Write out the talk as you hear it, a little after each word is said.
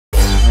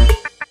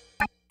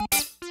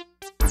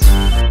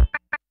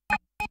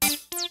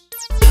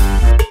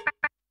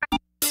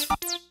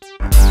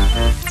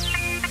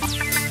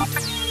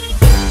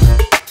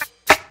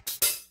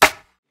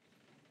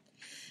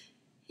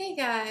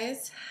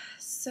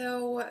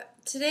So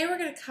today we're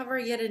going to cover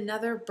yet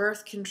another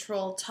birth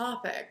control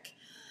topic.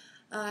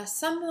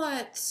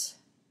 Somewhat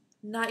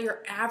not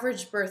your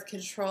average birth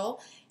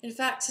control. In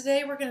fact,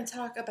 today we're going to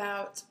talk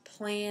about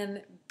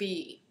Plan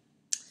B,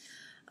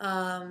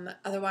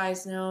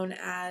 otherwise known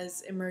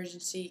as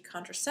emergency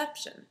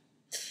contraception.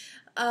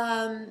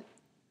 Up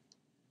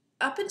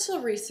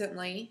until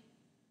recently,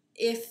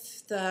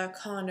 if the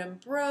condom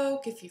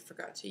broke, if you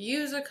forgot to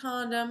use a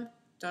condom,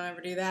 don't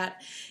ever do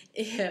that.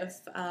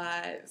 If,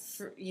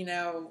 you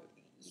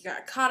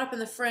got caught up in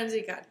the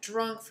frenzy, got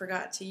drunk,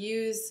 forgot to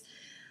use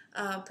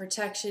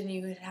protection,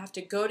 you would have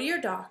to go to your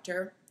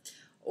doctor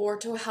or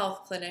to a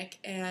health clinic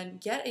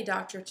and get a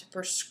doctor to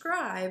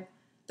prescribe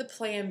the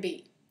Plan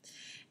B.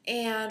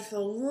 And for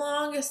the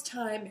longest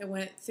time, it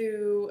went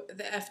through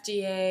the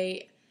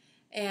FDA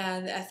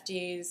and the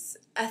FDA's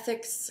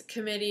ethics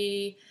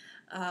committee,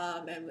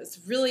 and it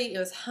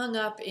was hung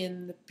up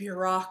in the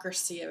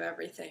bureaucracy of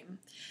everything.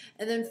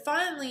 And then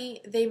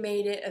finally, they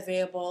made it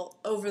available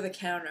over the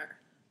counter,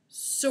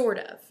 sort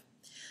of.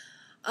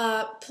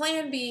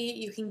 Plan B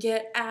you can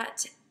get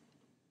at,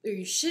 or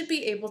you should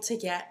be able to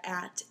get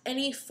at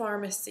any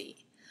pharmacy.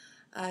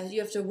 You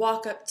have to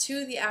walk up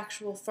to the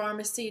actual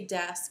pharmacy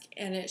desk,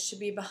 and it should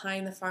be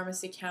behind the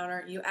pharmacy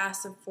counter. You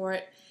ask them for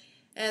it,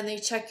 and they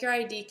check your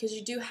ID because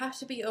you do have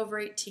to be over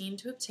 18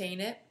 to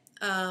obtain it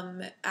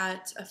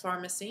at a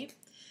pharmacy,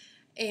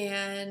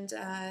 and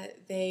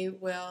they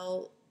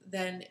will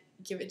then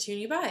give it to you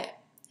and you buy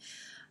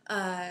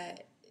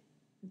it.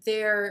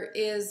 There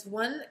is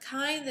one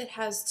kind that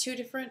has two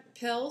different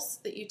pills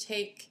that you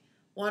take,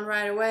 one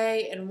right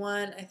away and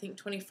one, I think,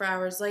 24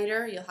 hours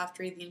later. You'll have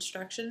to read the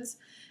instructions.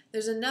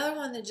 There's another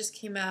one that just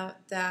came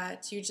out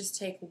that you just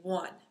take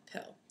one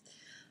pill.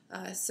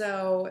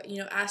 So,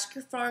 ask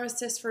your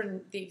pharmacist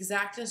for the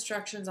exact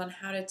instructions on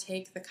how to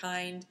take the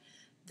kind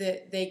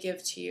that they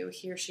give to you,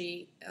 he or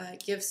she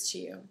gives to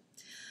you.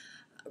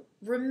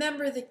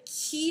 Remember, the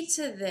key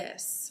to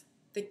this,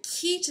 the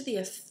key to the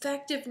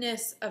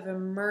effectiveness of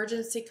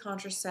emergency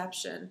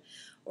contraception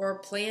or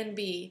Plan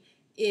B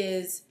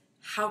is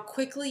how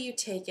quickly you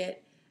take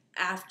it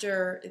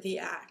after the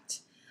act.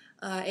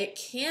 It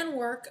can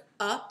work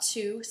up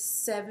to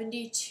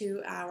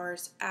 72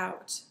 hours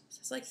out. So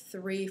it's like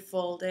 3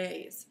 full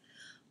days.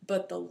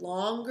 But the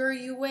longer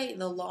you wait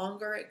and the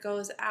longer it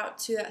goes out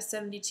to that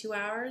 72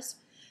 hours,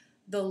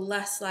 the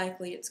less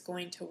likely it's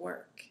going to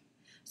work.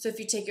 So if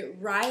you take it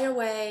right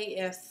away,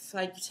 if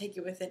you take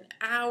it within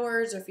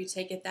hours, or if you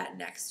take it that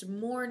next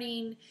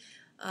morning,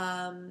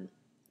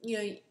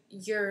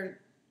 you're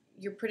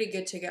pretty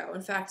good to go.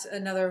 In fact,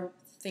 another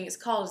thing it's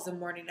called is the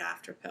morning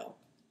after pill.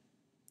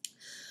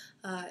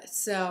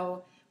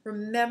 So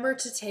remember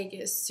to take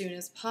it as soon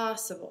as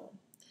possible.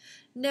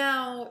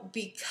 Now,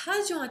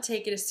 because you want to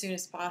take it as soon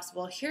as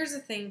possible, here's the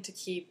thing to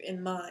keep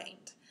in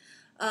mind.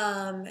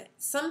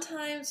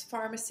 Sometimes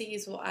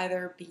pharmacies will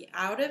either be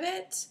out of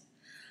it.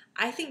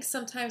 I think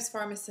sometimes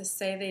pharmacists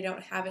say they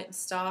don't have it in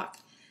stock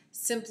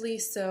simply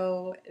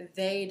so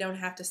they don't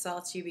have to sell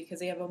it to you because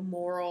they have a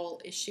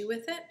moral issue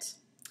with it.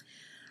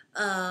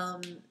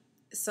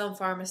 Some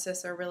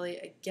pharmacists are really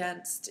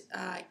against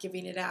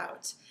giving it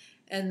out.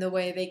 And the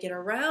way they get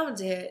around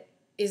it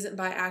isn't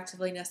by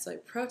actively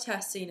necessarily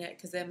protesting it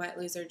because they might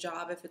lose their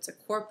job if it's a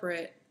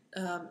corporate,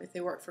 if they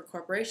work for a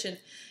corporation.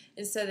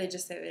 Instead, they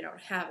just say they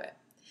don't have it.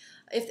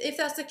 If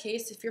that's the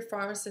case, if your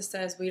pharmacist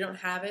says we don't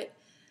have it,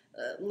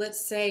 let's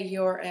say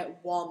you're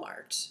at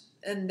Walmart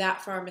and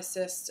that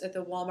pharmacist at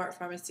the Walmart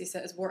pharmacy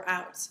says we're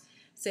out.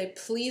 Say,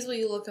 please will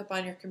you look up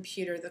on your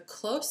computer the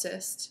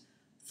closest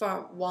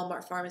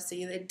Walmart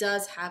pharmacy that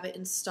does have it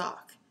in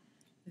stock.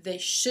 They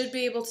should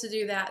be able to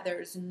do that.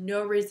 There's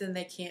no reason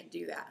they can't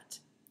do that.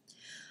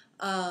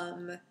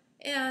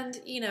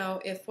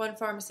 If one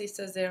pharmacy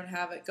says they don't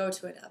have it, go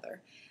to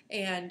another,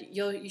 and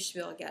you should be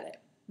able to get it.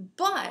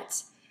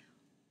 But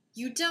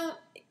you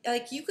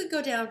could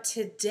go down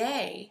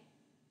today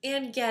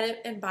and get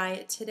it and buy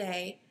it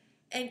today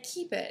and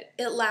keep it.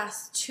 It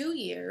lasts 2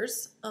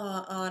 years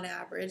on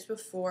average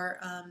before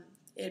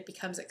it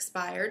becomes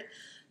expired.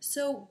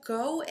 So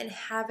go and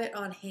have it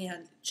on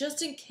hand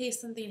just in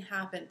case something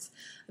happens.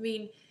 I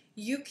mean,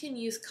 you can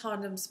use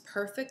condoms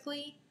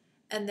perfectly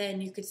and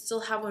then you could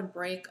still have one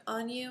break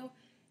on you,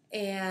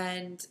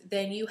 and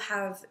then you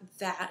have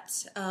that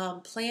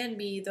Plan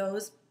B,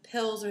 those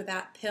pills or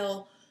that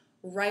pill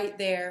right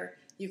there.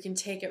 You can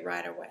take it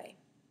right away.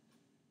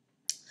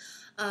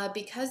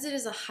 Because it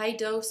is a high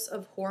dose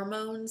of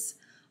hormones,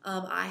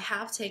 I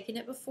have taken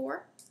it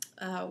before.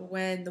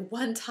 When the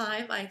one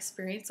time I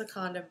experienced a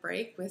condom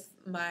break with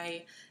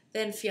my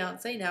then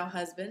fiance, now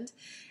husband,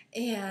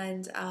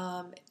 and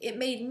it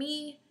made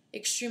me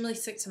extremely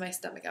sick to my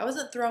stomach. I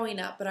wasn't throwing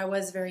up, but I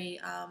was very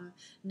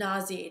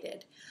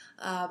nauseated.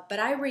 But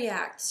I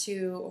react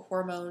to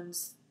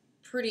hormones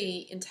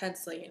pretty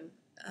intensely,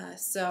 and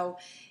so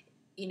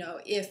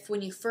if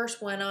when you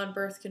first went on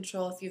birth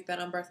control, if you've been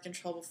on birth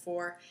control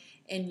before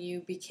and you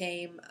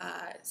became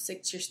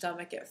sick to your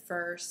stomach at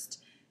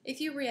first,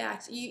 if you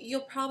react,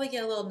 you'll probably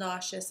get a little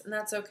nauseous, and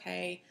that's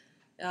okay.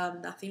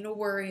 Nothing to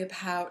worry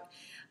about.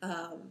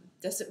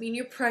 Doesn't mean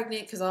you're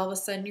pregnant because all of a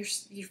sudden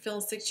you're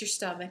feeling sick to your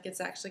stomach.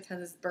 It's actually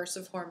kind of this burst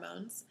of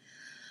hormones.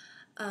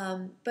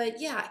 But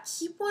yeah,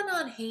 keep one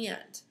on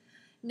hand.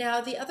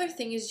 Now, the other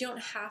thing is you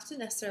don't have to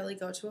necessarily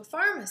go to a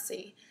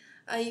pharmacy.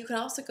 You can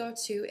also go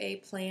to a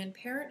Planned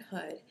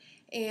Parenthood,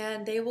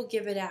 and they will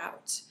give it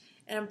out.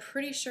 And I'm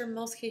pretty sure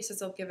most cases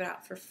they'll give it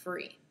out for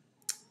free,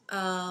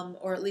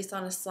 or at least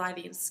on a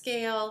sliding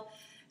scale.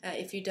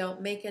 If you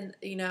don't make a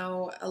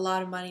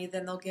lot of money,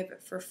 then they'll give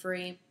it for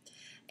free.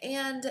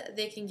 And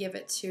they can give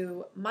it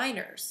to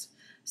minors,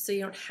 so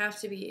you don't have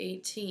to be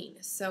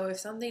 18. So if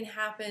something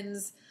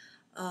happens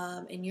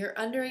and you're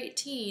under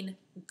 18,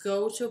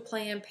 go to a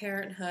Planned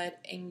Parenthood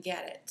and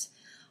get it.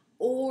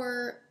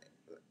 Or,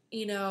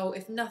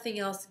 if nothing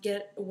else,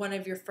 get one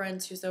of your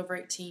friends who's over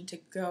 18 to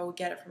go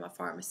get it from a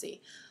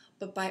pharmacy.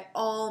 But by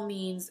all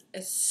means,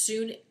 as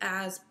soon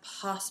as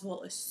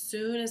possible,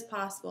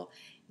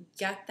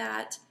 get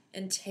that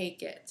and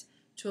take it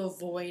to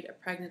avoid a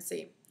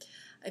pregnancy.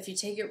 If you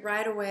take it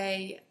right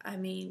away,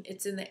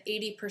 it's in the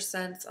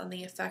 80% on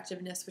the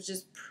effectiveness, which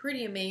is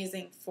pretty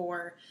amazing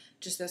for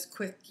just this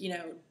quick,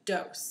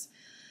 dose.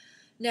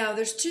 Now,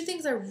 there's two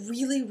things I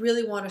really,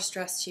 really want to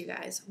stress to you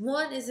guys.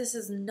 One is this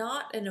is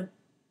not an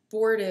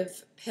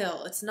abortive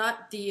pill. It's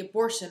not the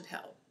abortion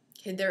pill.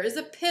 Okay, there is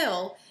a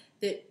pill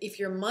that if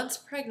you're months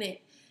pregnant,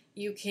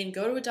 you can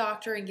go to a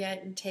doctor and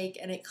get and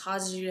take, and it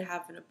causes you to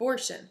have an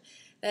abortion.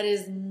 That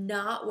is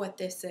not what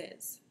this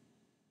is.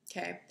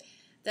 Okay.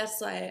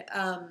 That's like,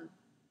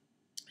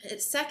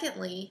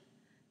 secondly,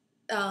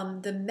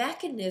 the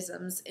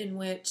mechanisms in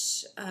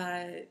which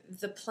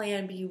the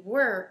Plan B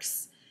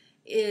works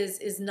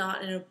is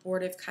not an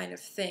abortive kind of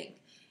thing.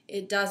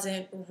 It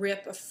doesn't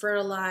rip a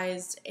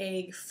fertilized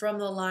egg from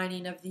the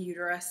lining of the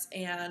uterus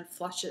and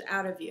flush it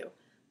out of you,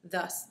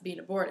 thus being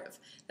abortive.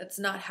 That's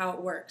not how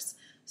it works.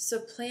 So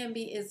Plan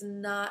B is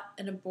not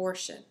an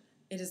abortion.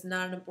 It is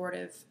not an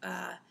abortive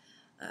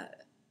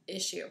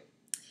issue.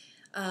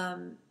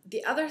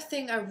 The other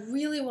thing I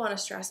really want to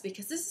stress,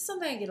 because this is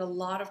something I get a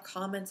lot of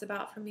comments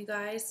about from you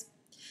guys,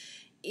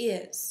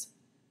 is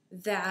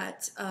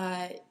that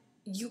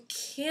you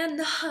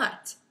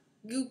cannot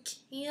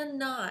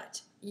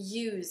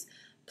use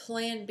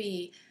Plan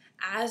B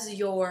as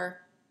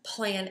your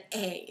Plan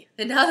A.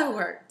 In other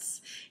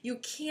words, you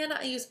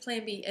cannot use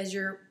Plan B as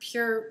your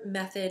pure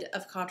method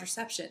of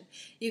contraception.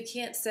 You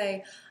can't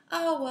say,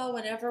 oh, well,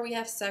 whenever we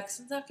have sex,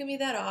 it's not going to be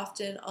that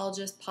often. I'll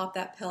just pop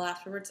that pill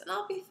afterwards and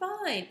I'll be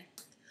fine.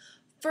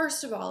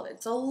 First of all,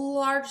 it's a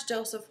large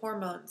dose of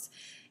hormones.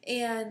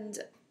 And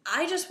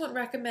I just wouldn't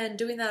recommend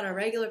doing that on a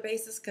regular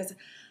basis because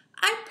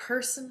I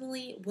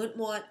personally wouldn't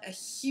want a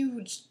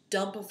huge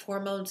dump of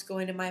hormones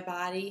going to my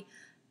body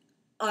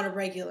on a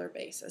regular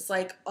basis,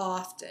 like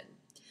often.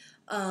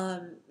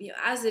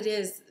 As it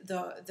is,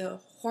 the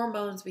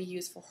hormones we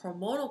use for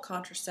hormonal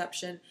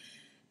contraception,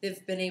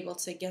 they've been able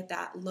to get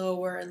that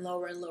lower and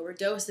lower and lower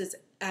doses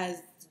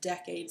as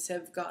decades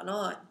have gone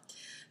on.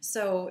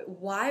 So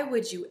why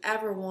would you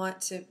ever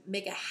want to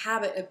make a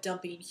habit of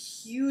dumping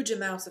huge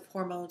amounts of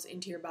hormones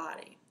into your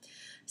body?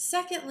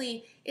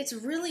 Secondly, it's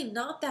really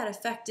not that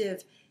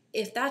effective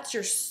if that's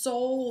your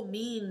sole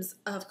means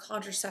of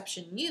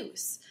contraception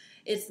use.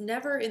 It's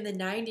never in the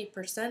 90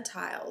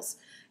 percentiles,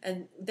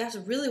 and that's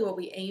really what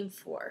we aim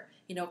for.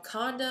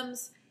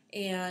 Condoms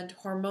and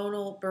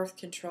hormonal birth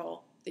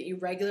control that you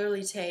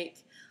regularly take,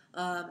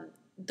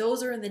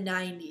 those are in the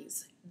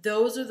 90s.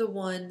 Those are the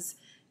ones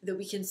that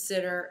we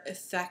consider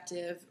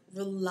effective,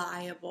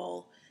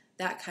 reliable,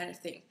 that kind of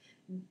thing.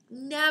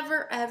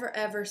 Never, ever,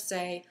 ever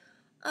say,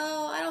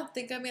 oh, I don't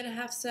think I'm going to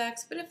have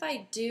sex, but if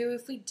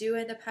we do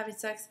end up having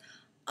sex,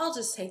 I'll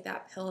just take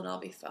that pill and I'll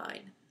be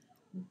fine.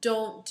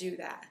 Don't do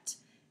that.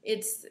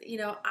 It's,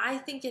 I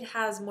think it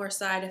has more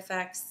side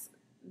effects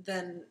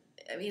than,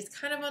 it's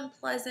kind of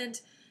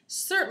unpleasant.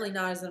 Certainly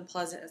not as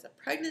unpleasant as a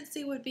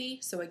pregnancy would be.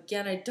 So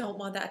again, I don't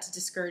want that to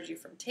discourage you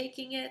from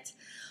taking it.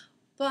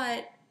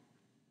 But,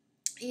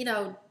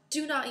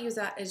 do not use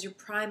that as your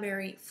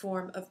primary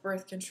form of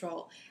birth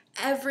control.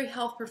 Every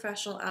health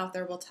professional out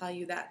there will tell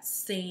you that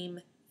same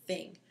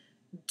thing.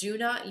 Do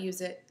not use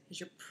it as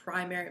your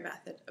primary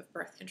method of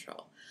birth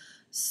control.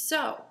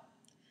 So,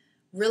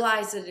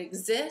 realize that it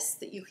exists,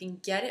 that you can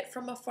get it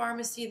from a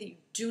pharmacy, that you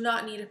do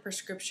not need a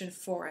prescription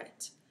for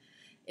it.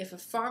 If a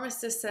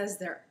pharmacist says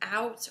they're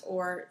out,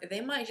 or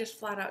they might just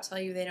flat out tell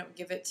you they don't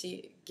give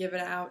it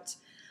out,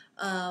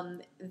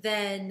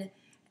 then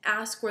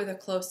ask where the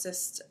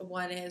closest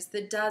one is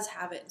that does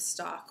have it in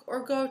stock,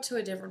 or go to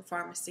a different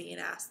pharmacy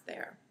and ask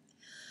there.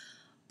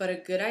 But a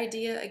good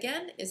idea,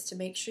 again, is to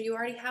make sure you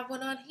already have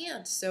one on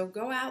hand. So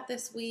go out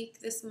this week,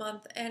 this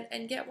month,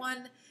 and get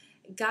one.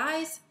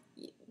 Guys,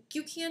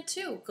 you can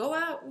too. Go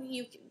out,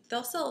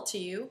 they'll sell it to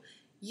you.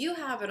 You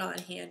have it on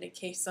hand in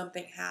case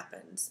something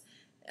happens.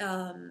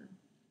 And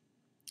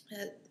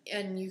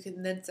you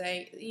can then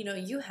say,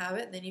 you have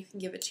it, and then you can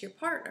give it to your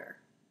partner.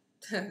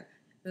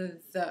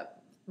 The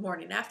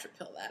morning after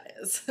pill, that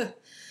is.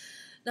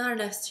 Not an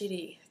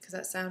STD, because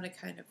that sounded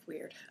kind of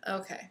weird.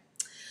 Okay.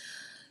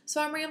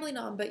 So I'm rambling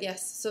on, but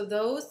yes, so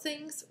those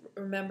things,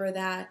 remember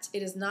that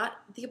it is not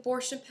the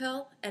abortion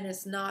pill and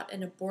it's not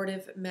an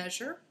abortive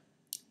measure,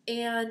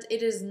 and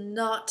it is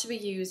not to be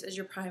used as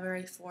your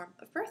primary form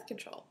of birth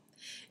control.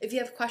 If you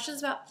have questions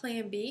about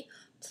Plan B,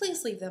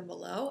 please leave them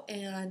below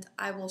and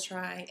I will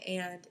try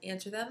and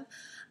answer them.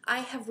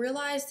 I have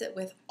realized that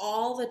with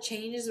all the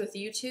changes with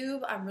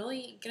YouTube, I'm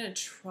really going to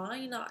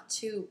try not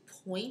to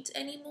point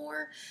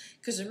anymore,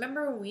 because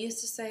remember when we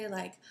used to say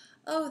like,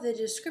 oh, the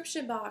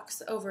description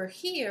box over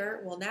here,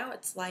 well now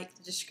it's like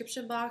the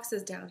description box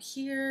is down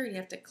here, you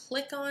have to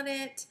click on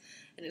it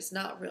and it's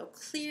not real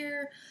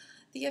clear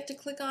that you have to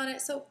click on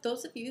it. So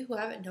those of you who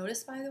haven't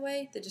noticed, by the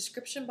way, the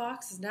description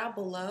box is now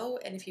below,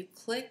 and if you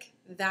click,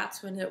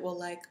 that's when it will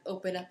like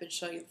open up and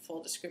show you the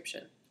full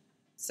description.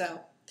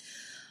 So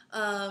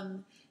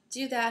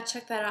do that,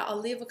 check that out.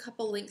 I'll leave a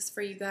couple links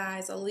for you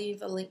guys. I'll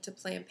leave a link to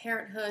Planned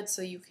Parenthood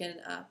so you can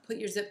put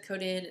your zip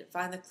code in and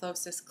find the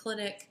closest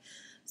clinic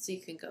so you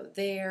can go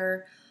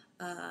there.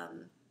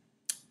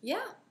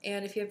 Yeah,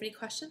 and if you have any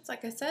questions,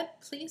 like I said,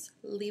 please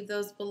leave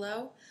those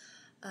below.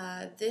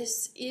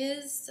 This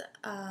is,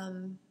 I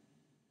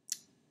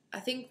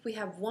think we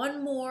have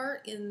one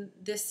more in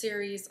this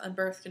series on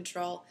birth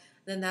control,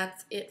 then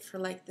that's it for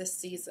like this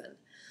season.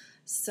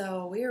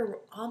 So we are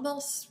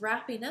almost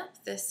wrapping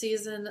up this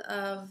season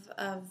of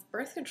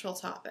birth control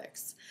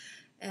topics.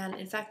 And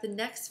in fact, the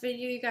next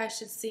video you guys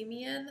should see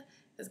me in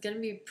is going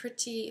to be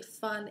pretty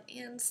fun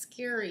and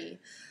scary.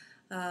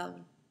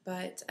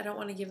 But I don't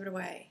want to give it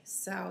away,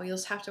 so you'll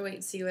just have to wait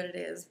and see what it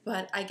is.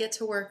 But I get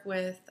to work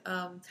with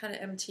kind of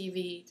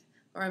MTV,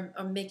 or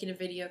I'm making a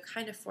video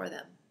kind of for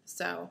them.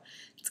 So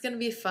it's going to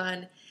be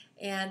fun.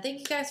 And thank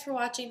you guys for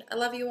watching. I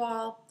love you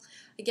all.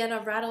 Again,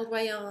 I've rattled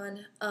way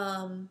on,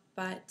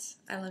 but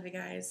I love you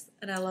guys,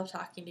 and I love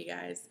talking to you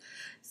guys.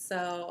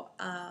 So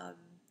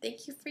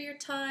thank you for your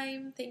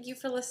time. Thank you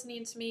for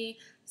listening to me.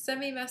 Send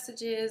me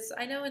messages.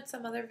 I know in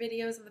some other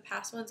videos in the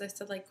past ones I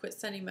said like quit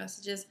sending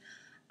messages.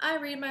 I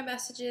read my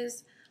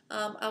messages.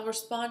 I'll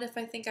respond if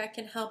I think I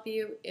can help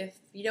you. If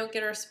you don't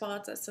get a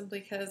response, that's simply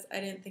because I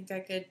didn't think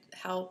I could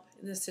help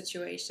in the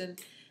situation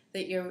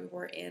that you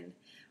were in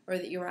or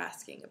that you were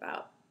asking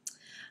about.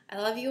 I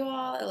love you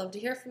all. I love to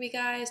hear from you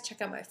guys.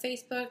 Check out my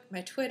Facebook,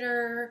 my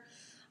Twitter,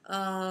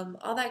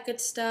 all that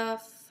good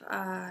stuff.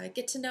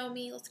 Get to know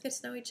me. Let's get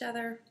to know each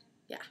other.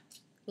 Yeah.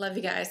 Love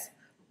you guys.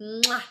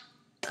 Mwah.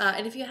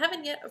 And if you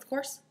haven't yet, of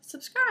course,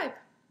 subscribe.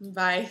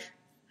 Bye.